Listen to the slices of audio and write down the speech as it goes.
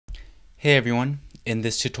Hey everyone, in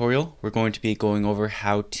this tutorial we're going to be going over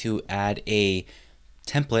how to add a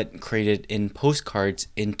template created in postcards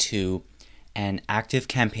into an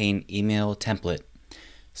ActiveCampaign email template.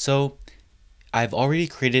 So I've already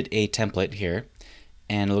created a template here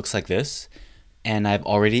and it looks like this, and I've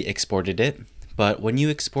already exported it, but when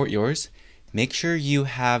you export yours, make sure you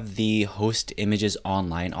have the host images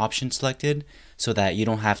online option selected so that you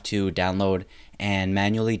don't have to download and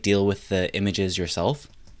manually deal with the images yourself.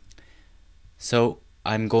 So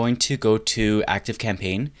I'm going to go to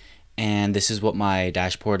ActiveCampaign, and this is what my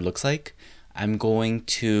dashboard looks like. I'm going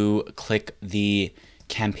to click the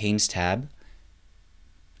Campaigns tab,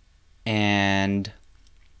 and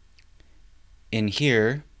in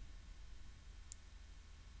here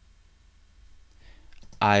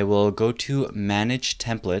I will go to Manage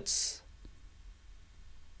Templates,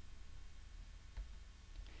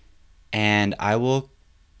 and I will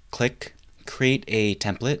click Create a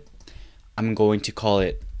Template. I'm going to call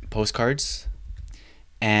it Postcards,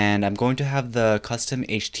 and I'm going to have the custom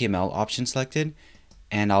HTML option selected,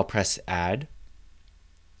 and I'll press Add.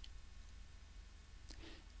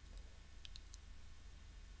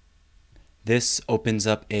 This opens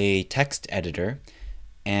up a text editor,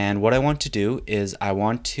 and what I want to do is I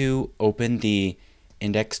want to open the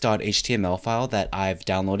index.html file that I've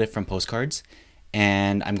downloaded from Postcards,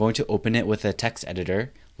 and I'm going to open it with a text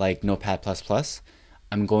editor like Notepad++.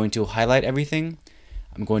 I'm going to highlight everything,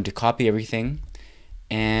 I'm going to copy everything,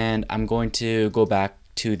 and I'm going to go back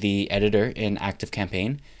to the editor in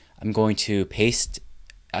ActiveCampaign. I'm going to paste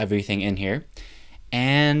everything in here,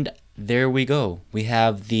 and there we go. We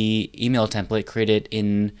have the email template created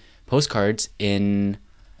in Postcards in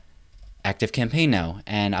ActiveCampaign now,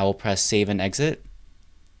 and I will press Save and Exit.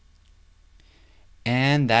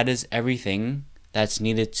 And that is everything that's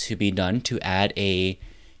needed to be done to add a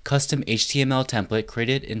custom HTML template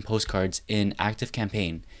created in Postcards in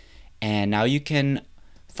ActiveCampaign. And now you can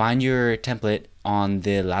find your template on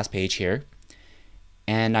the last page here,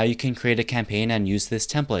 and now you can create a campaign and use this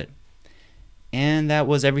template. And that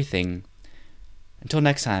was everything. Until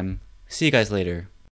next time, see you guys later.